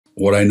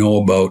what I know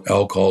about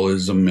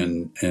alcoholism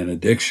and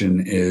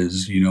addiction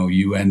is,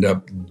 you end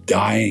up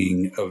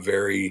dying a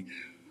very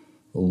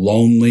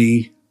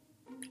lonely,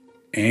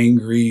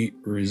 angry,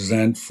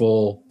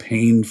 resentful,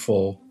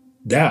 painful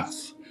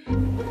death.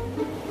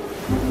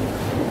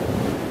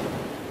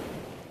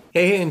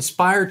 Hey,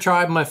 Inspired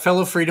Tribe, my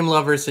fellow freedom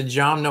lovers, it's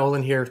John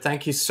Nolan here.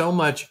 Thank you so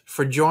much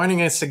for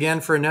joining us again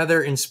for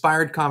another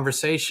inspired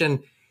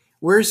conversation.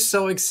 We're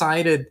so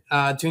excited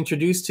to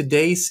introduce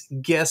today's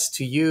guest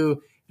to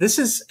you. This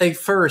is a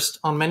first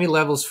on many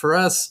levels for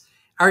us.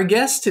 Our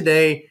guest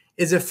today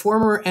is a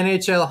former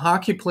NHL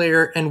hockey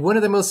player and one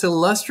of the most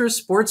illustrious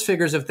sports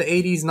figures of the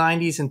 80s,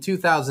 90s, and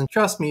 2000s.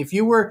 Trust me, if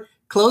you were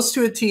close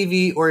to a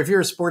TV or if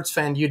you're a sports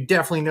fan, you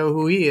definitely know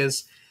who he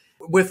is.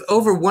 With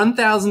over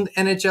 1,000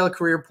 NHL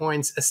career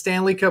points, a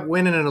Stanley Cup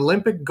win, and an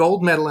Olympic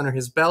gold medal under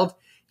his belt,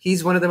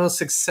 he's one of the most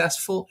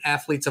successful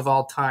athletes of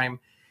all time.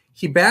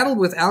 He battled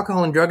with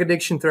alcohol and drug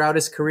addiction throughout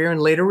his career and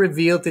later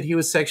revealed that he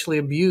was sexually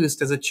abused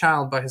as a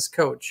child by his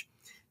coach.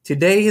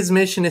 Today, his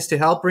mission is to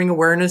help bring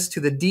awareness to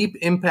the deep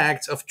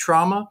impacts of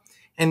trauma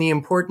and the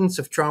importance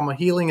of trauma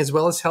healing, as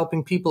well as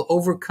helping people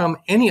overcome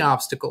any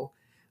obstacle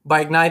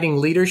by igniting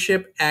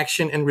leadership,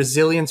 action, and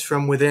resilience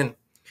from within.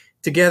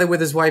 Together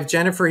with his wife,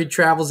 Jennifer, he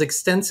travels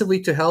extensively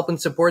to help and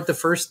support the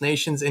First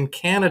Nations in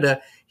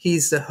Canada.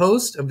 He's the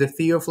host of the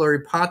Theo Fleury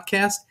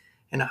podcast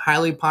and a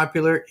highly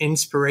popular,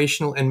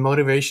 inspirational, and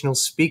motivational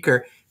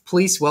speaker.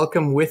 Please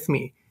welcome with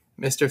me,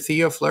 Mr.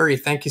 Theo Fleury.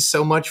 Thank you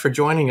so much for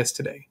joining us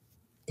today.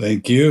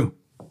 Thank you.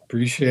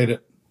 Appreciate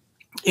it.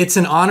 It's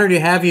an honor to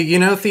have you. You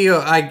know, Theo,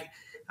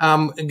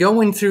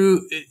 going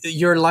through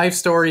your life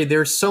story,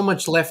 there's so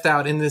much left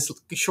out in this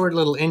short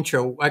little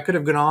intro. I could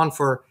have gone on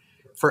for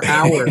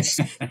hours.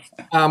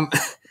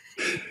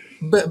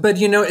 But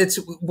it's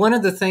one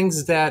of the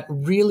things that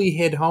really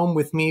hit home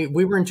with me.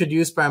 We were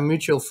introduced by a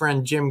mutual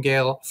friend, Jim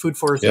Gale, Food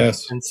for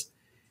Substance.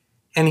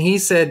 And he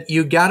said,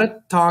 you got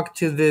to talk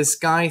to this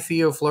guy,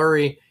 Theo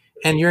Fleury.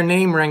 And your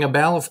name rang a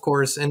bell, of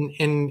course. And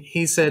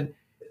he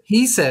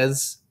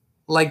says,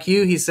 like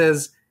you, he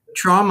says,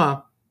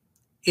 trauma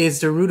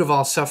is the root of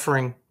all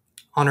suffering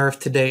on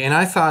earth today. And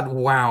I thought,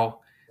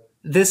 wow,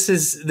 this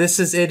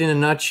is it in a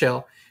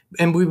nutshell.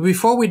 And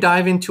before we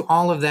dive into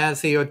all of that,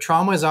 Theo,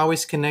 trauma is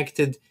always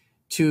connected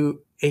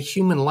to a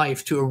human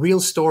life, to a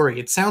real story.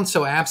 It sounds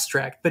so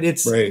abstract, but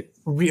it's right.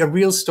 A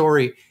real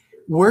story.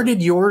 Where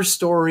did your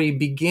story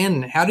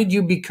begin? How did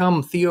you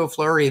become Theo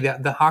Fleury,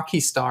 the hockey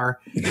star,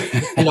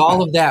 and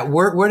all of that?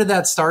 Where did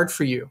that start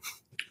for you?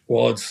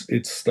 Well,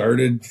 it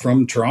started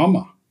from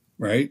trauma,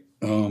 right?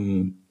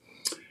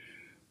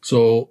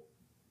 So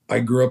I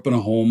grew up in a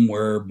home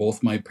where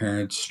both my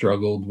parents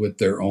struggled with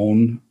their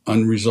own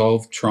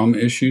unresolved trauma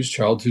issues,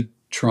 childhood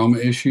trauma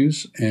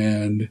issues.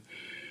 And,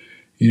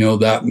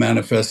 that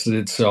manifested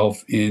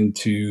itself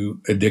into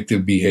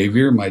addictive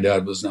behavior. My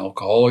dad was an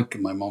alcoholic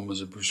and my mom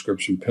was a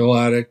prescription pill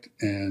addict.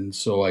 And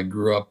so I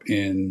grew up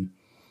in,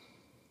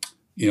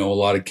 a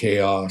lot of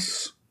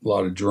chaos, a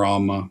lot of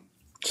drama,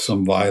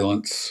 some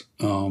violence,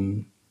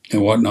 and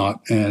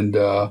whatnot. And,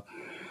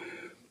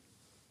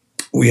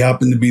 we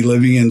happened to be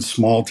living in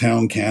small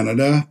town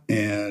Canada,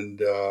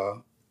 and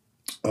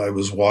I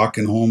was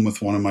walking home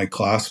with one of my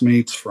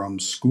classmates from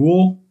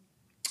school,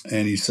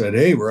 and he said,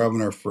 "Hey, we're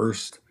having our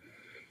first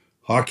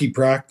hockey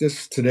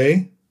practice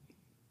today,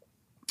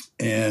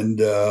 and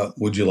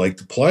would you like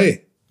to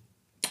play?"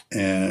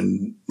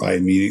 And I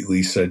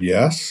immediately said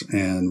yes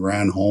and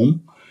ran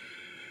home,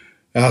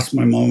 asked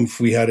my mom if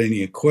we had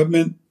any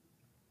equipment,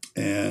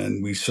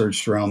 and we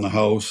searched around the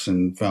house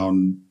and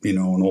found, an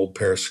old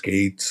pair of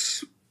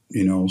skates,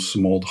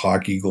 some old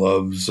hockey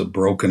gloves, a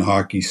broken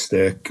hockey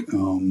stick.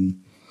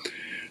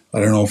 I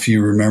don't know if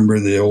you remember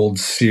the old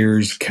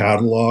Sears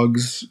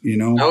catalogs,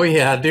 Oh,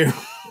 yeah, I do.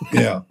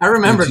 Yeah. I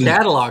remember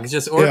catalogs,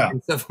 just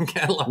ordering stuff from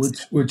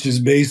catalogs. Which is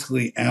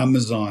basically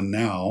Amazon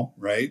now,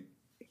 right?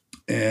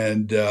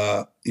 And,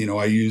 I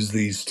use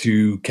these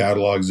two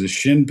catalogs as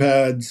shin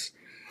pads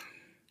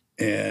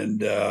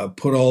and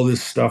put all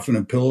this stuff in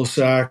a pillow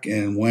sack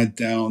and went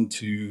down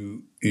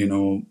to,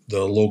 the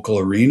local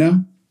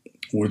arena,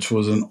 which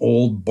was an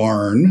old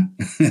barn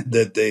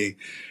that they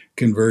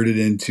converted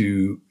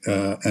into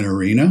an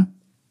arena.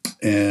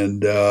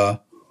 And so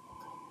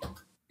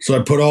I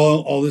put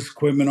all this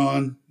equipment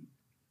on,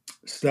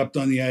 stepped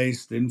on the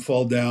ice, didn't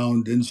fall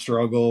down, didn't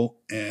struggle,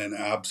 and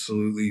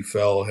absolutely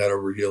fell head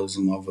over heels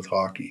in love with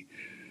hockey.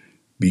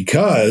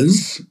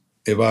 Because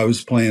if I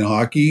was playing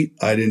hockey,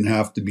 I didn't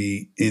have to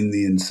be in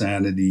the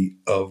insanity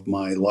of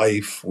my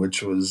life,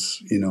 which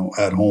was,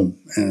 at home.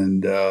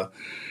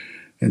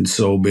 And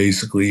so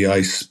basically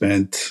I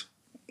spent,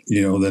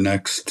 the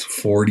next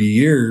 40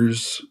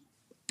 years,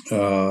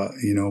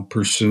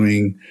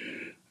 pursuing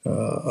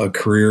a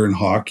career in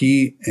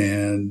hockey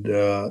and,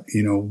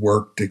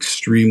 worked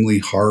extremely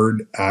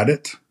hard at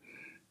it.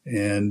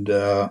 And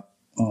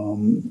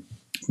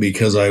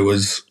because I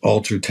was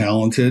ultra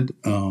talented,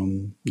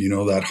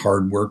 that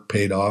hard work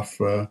paid off.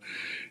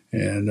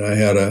 And I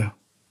had a,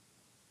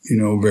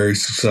 very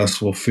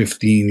successful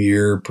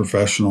 15-year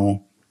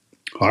professional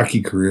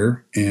hockey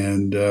career,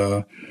 and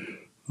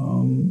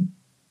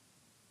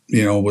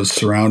was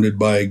surrounded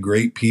by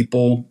great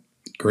people,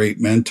 great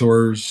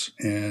mentors,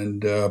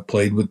 and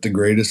played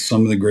with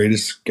some of the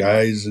greatest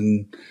guys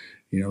in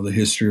the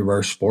history of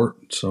our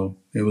sport. So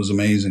it was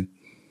amazing.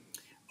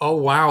 Oh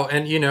wow!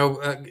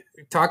 And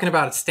talking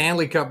about a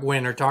Stanley Cup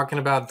win or talking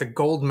about the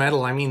gold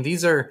medal. I mean,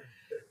 these are,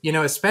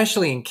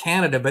 especially in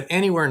Canada, but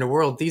anywhere in the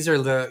world, these are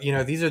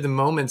the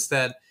moments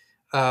that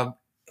uh,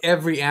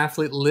 every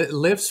athlete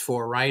lives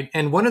for, right?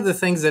 And one of the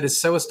things that is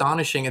so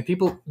astonishing, and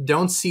people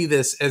don't see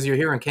this as you're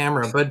here on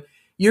camera, but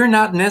you're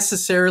not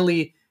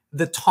necessarily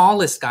the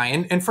tallest guy.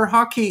 And for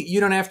hockey, you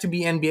don't have to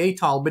be NBA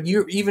tall, but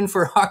you're even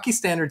for hockey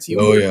standards,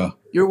 Oh yeah.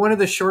 you're one of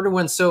the shorter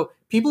ones. So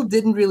people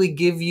didn't really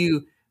give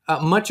you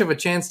much of a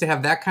chance to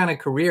have that kind of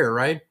career,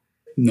 right?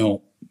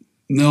 No,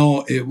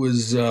 no, it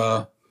was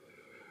well,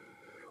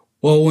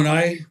 when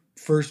I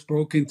first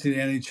broke into the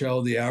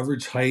NHL, the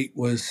average height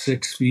was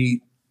 6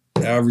 feet,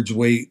 the average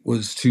weight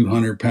was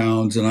 200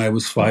 pounds, and I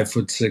was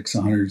 5'6",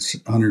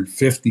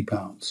 150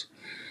 pounds.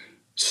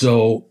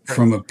 So Sure.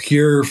 from a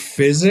pure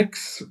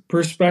physics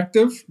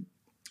perspective,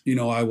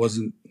 I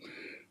wasn't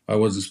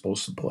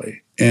supposed to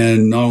play.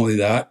 And not only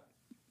that,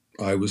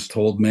 I was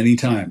told many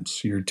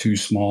times, you're too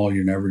small,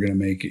 you're never going to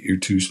make it. You're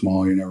too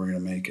small, you're never going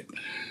to make it.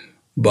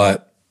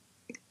 But,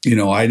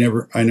 I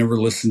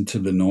never listened to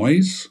the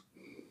noise.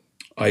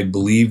 I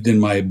believed in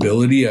my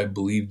ability. I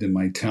believed in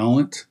my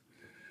talent.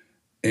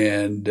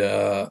 And,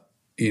 I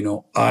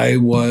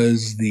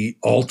was the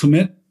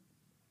ultimate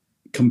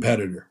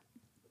competitor.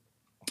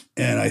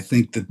 And I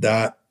think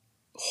that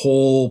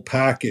whole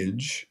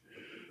package,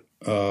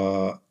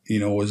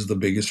 was the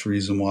biggest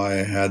reason why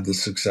I had the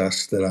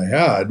success that I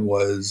had.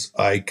 Was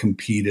I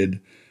competed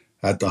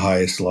at the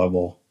highest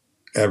level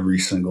every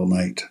single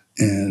night.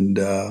 And,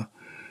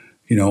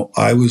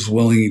 I was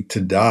willing to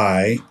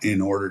die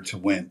in order to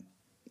win.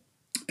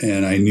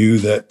 And I knew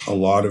that a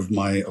lot of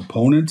my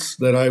opponents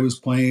that I was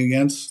playing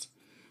against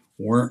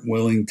weren't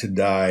willing to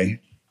die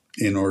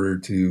in order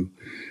to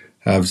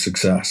have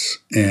success.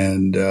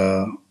 And,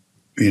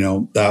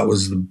 that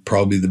was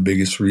probably the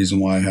biggest reason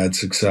why I had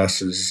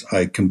success. Is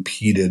I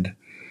competed,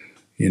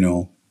 you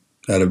know,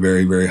 at a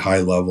very, very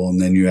high level. And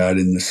then you add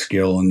in the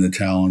skill and the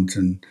talent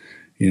and,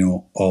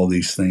 all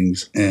these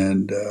things.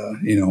 And,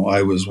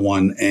 I was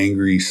one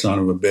angry son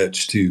of a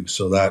bitch too.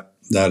 So that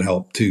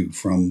helped too,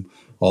 from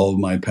all of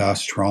my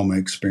past trauma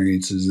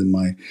experiences in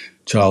my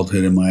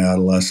childhood and my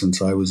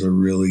adolescence. I was a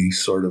really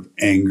sort of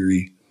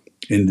angry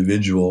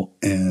individual.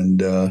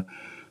 And, you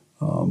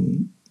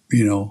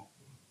know,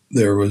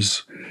 there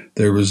was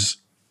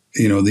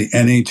the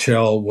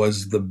NHL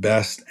was the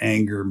best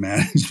anger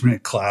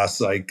management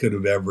class I could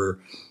have ever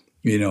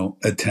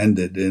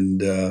attended.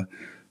 And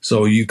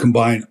so you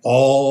combine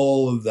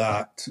all of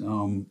that,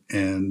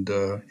 and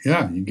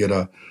yeah, you get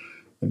a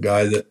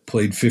guy that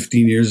played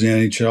 15 years in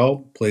the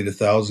NHL, played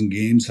 1,000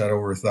 games, had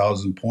over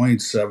 1,000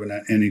 points, 7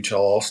 NHL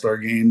All-Star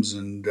games,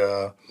 and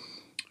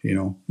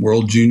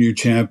world junior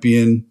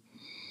champion.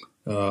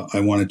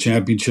 I won a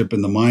championship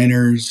in the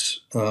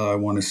minors. I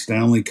won a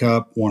Stanley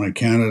Cup, won a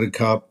Canada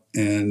Cup,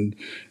 and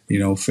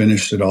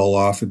finished it all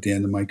off at the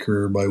end of my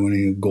career by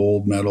winning a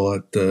gold medal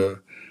at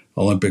the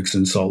Olympics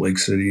in Salt Lake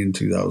City in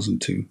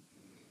 2002.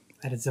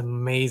 That is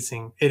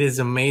amazing. It is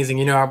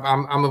amazing.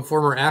 I'm a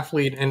former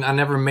athlete and I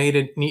never made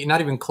it, not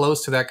even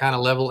close to that kind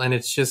of level. And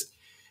it's just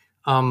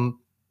um,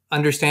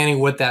 understanding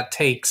what that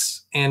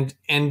takes. And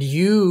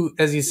you,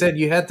 as you said,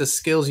 you had the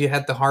skills, you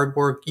had the hard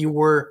work,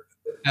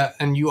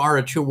 and you are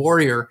a true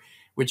warrior,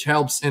 which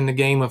helps in the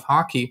game of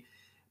hockey.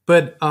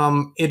 But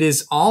it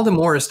is all the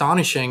more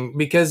astonishing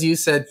because you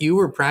said you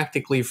were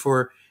practically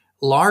for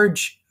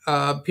large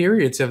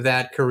periods of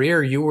that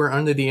career, you were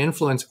under the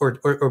influence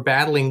or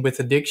battling with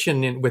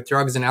addiction and with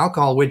drugs and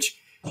alcohol, which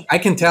I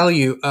can tell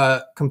you,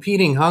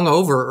 competing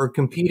hungover or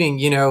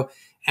competing,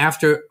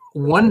 after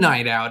one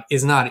night out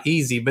is not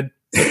easy, but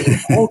for your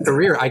whole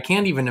career, I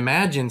can't even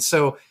imagine.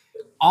 So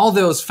all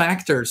those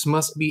factors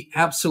must be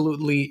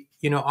absolutely,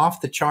 off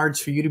the charts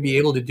for you to be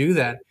able to do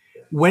that.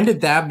 When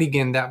did that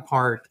begin? That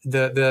part,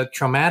 the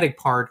traumatic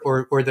part,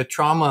 or the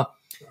trauma,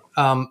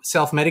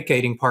 self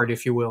medicating part,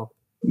 if you will.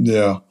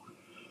 Yeah.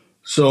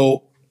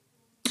 So,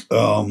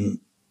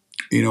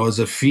 as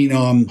a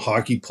phenom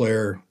hockey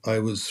player, I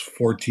was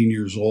 14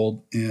 years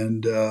old,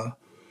 and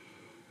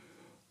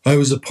I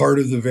was a part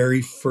of the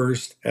very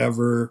first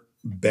ever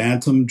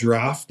bantam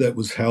draft that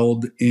was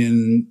held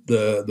in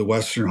the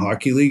Western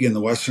Hockey League. And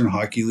the Western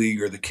Hockey League,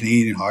 or the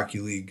Canadian Hockey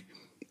League,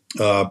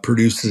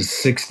 produces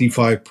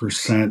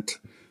 65%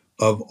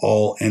 of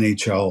all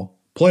NHL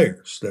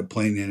players that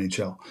play in the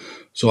NHL.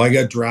 So I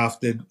got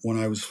drafted when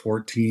I was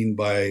 14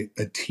 by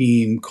a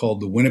team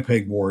called the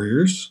Winnipeg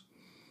Warriors.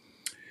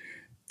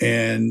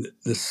 And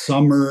the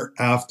summer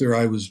after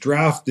I was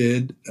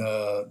drafted,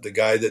 the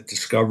guy that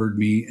discovered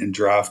me and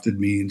drafted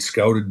me and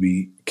scouted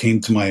me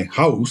came to my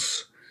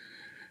house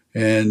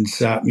and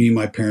sat me and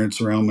my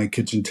parents around my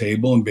kitchen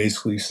table and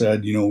basically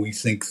said, we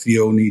think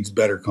Theo needs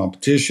better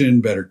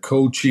competition, better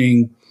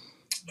coaching.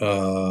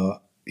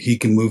 he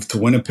can move to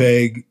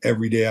Winnipeg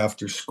every day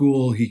after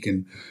school. He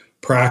can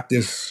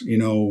practice,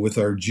 with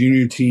our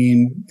junior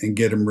team and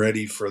get him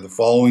ready for the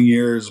following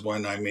years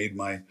when I made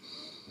my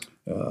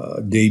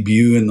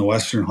debut in the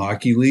Western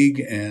Hockey League.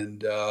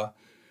 And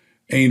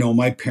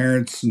my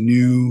parents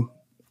knew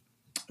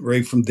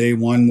right from day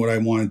one what I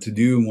wanted to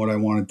do and what I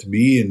wanted to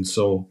be. And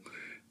so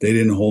they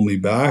didn't hold me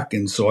back.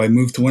 And so I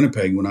moved to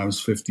Winnipeg when I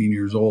was 15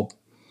 years old.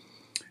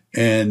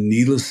 And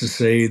needless to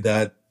say,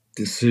 that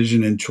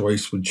decision and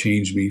choice would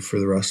change me for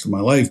the rest of my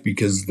life,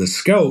 because the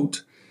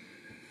scout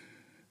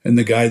and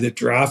the guy that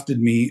drafted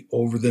me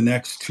over the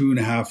next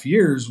 2.5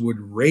 years would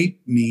rate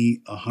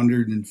me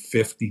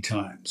 150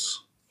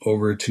 times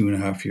over a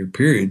 2.5 year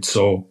period.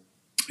 So,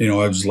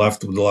 I was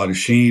left with a lot of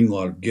shame, a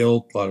lot of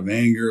guilt, a lot of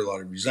anger, a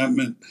lot of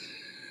resentment.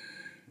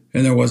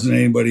 And there wasn't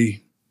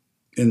anybody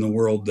in the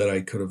world that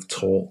I could have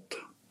told,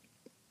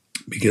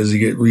 because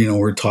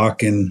we're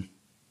talking,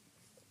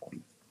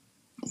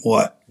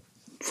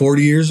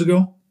 40 years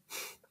ago?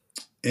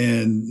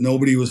 And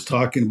nobody was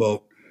talking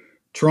about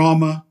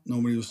trauma.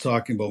 Nobody was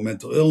talking about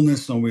mental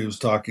illness. Nobody was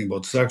talking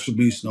about sexual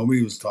abuse.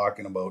 Nobody was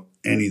talking about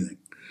anything.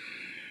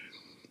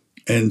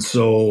 And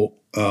so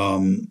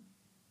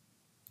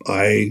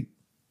I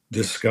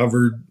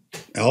discovered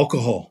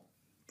alcohol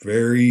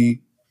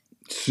very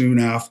soon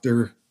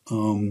after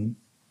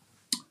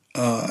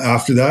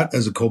that,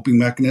 as a coping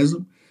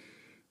mechanism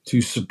to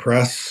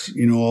suppress,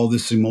 all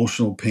this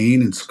emotional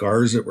pain and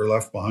scars that were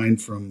left behind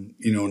from,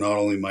 not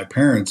only my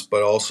parents,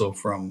 but also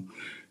from,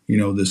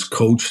 this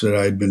coach that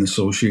I'd been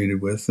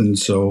associated with. And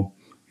so,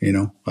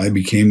 I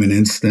became an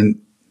instant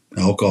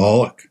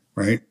alcoholic,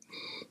 right?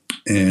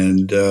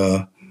 And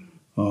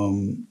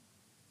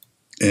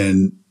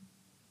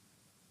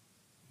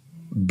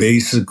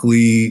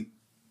basically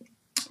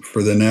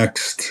for the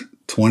next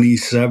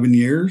 27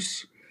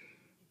 years,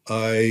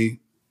 I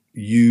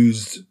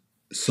used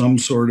some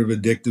sort of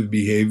addictive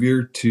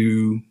behavior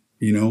to,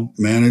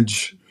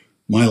 manage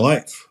my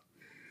life.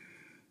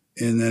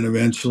 And then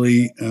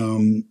eventually,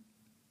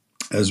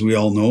 as we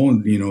all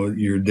know,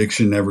 your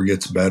addiction never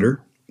gets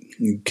better.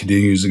 It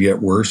continues to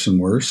get worse and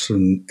worse.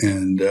 And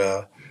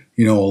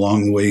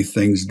along the way,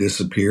 things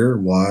disappear: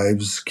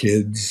 wives,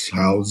 kids,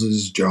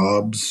 houses,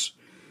 jobs,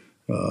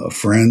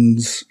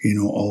 friends,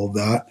 all of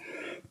that.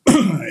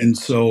 And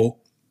so,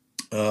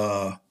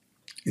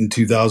 in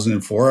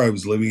 2004, I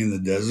was living in the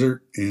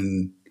desert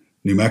in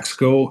New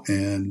Mexico,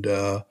 and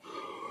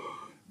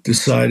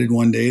decided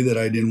one day that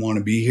I didn't want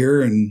to be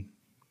here, and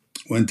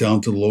went down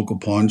to the local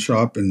pawn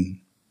shop and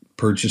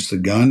purchased a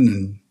gun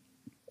and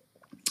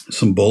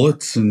some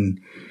bullets, and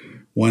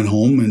went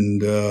home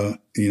and,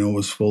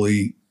 was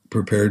fully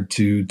prepared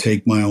to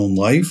take my own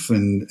life.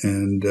 And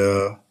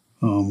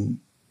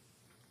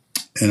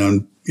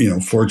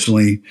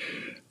fortunately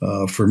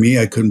for me,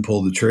 I couldn't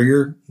pull the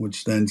trigger,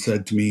 which then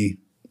said to me,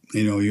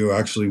 you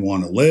actually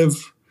want to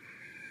live.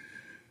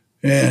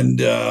 And,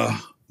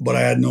 but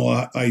I had no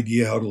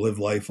idea how to live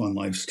life on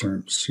life's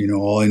terms.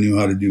 All I knew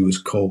how to do was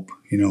cope,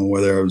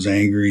 whether I was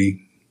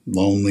angry,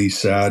 lonely,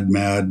 sad,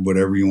 mad,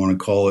 whatever you want to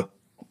call it.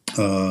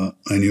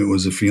 I knew it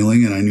was a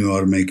feeling, and I knew how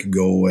to make it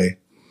go away.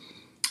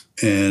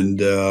 And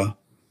that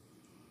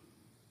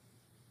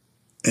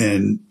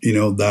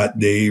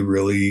day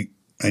really,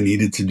 I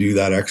needed to do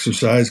that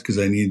exercise because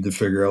I needed to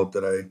figure out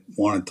that I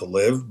wanted to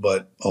live,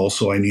 but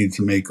also I needed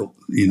to make,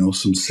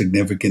 some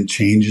significant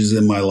changes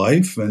in my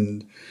life.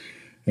 And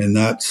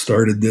that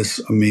started this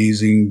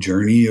amazing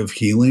journey of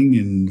healing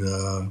and,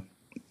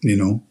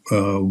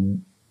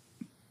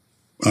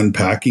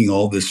 unpacking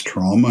all this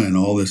trauma and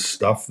all this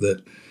stuff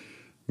that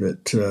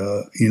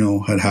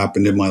had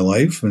happened in my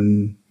life.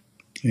 And,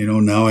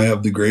 now I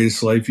have the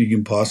greatest life you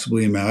can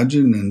possibly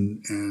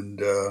imagine.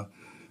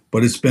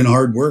 But it's been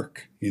hard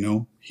work.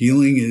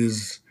 Healing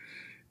is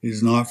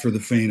not for the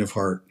faint of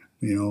heart.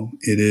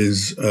 It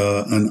is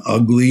an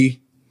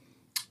ugly,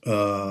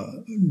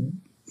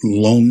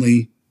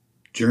 lonely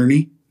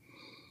journey.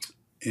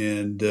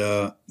 And,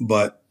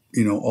 but,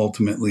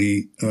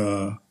 ultimately,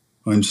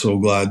 I'm so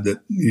glad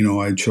that,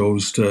 I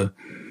chose to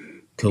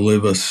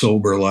live a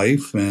sober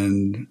life,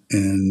 and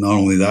not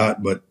only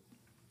that, but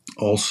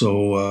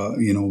also,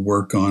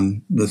 work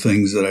on the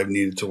things that I've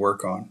needed to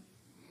work on.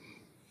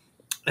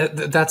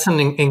 That's an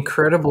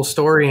incredible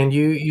story. And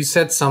you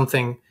said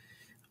something,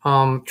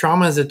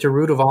 trauma is at the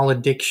root of all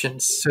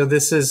addictions. So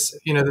this is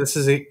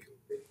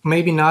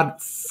maybe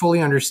not fully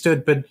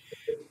understood, but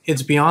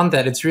it's beyond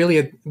that. It's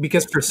really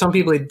because for some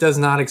people it does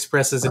not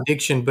express as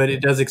addiction, but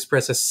it does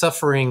express as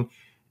suffering,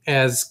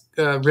 as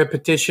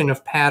repetition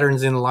of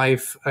patterns in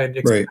life. It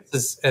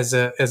expresses as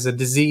a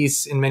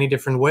disease in many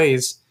different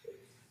ways.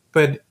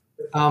 But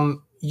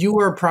you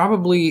are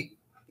probably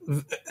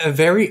a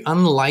very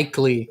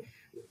unlikely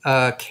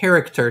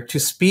character to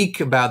speak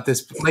about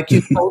this, like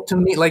you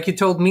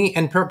told me,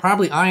 and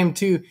probably I am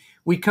too.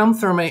 We come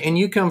from and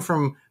you come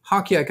from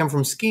hockey. I come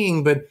from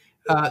skiing, but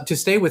to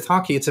stay with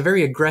hockey, it's a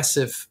very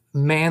aggressive,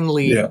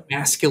 manly,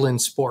 masculine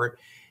sport,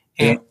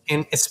 and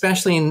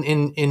especially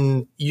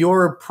in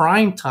your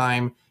prime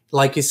time,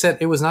 like you said,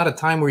 it was not a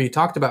time where you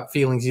talked about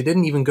feelings. You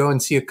didn't even go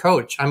and see a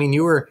coach. I mean,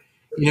 you were,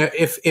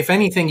 if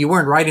anything, you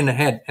weren't right in the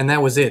head, and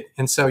that was it.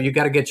 And so you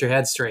got to get your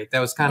head straight. That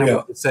was kind of Yeah.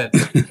 what you said.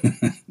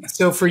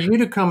 So for you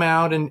to come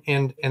out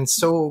and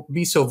so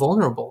be so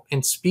vulnerable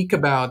and speak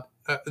about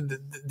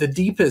the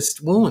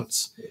deepest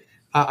wounds,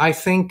 I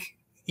think,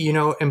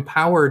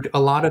 empowered a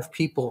lot of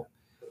people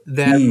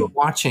that were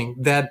watching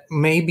that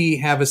maybe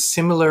have a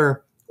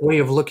similar way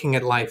of looking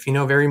at life,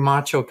 very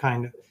macho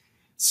kind of.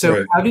 So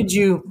Right.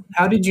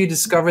 how did you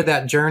discover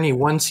that journey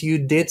once you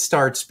did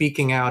start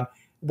speaking out?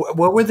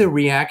 What were the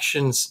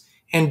reactions?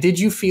 And did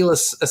you feel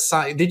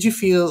did you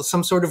feel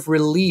some sort of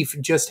relief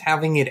just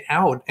having it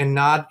out and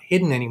not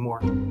hidden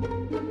anymore?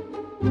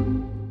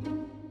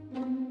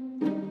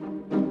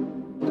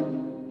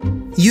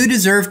 You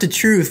deserve the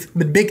truth,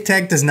 but big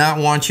tech does not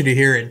want you to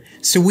hear it.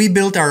 So we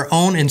built our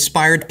own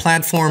Inspired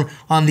platform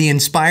on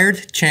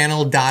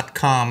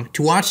theinspiredchannel.com.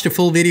 To watch the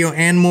full video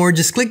and more,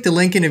 just click the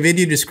link in the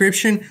video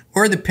description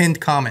or the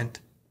pinned comment.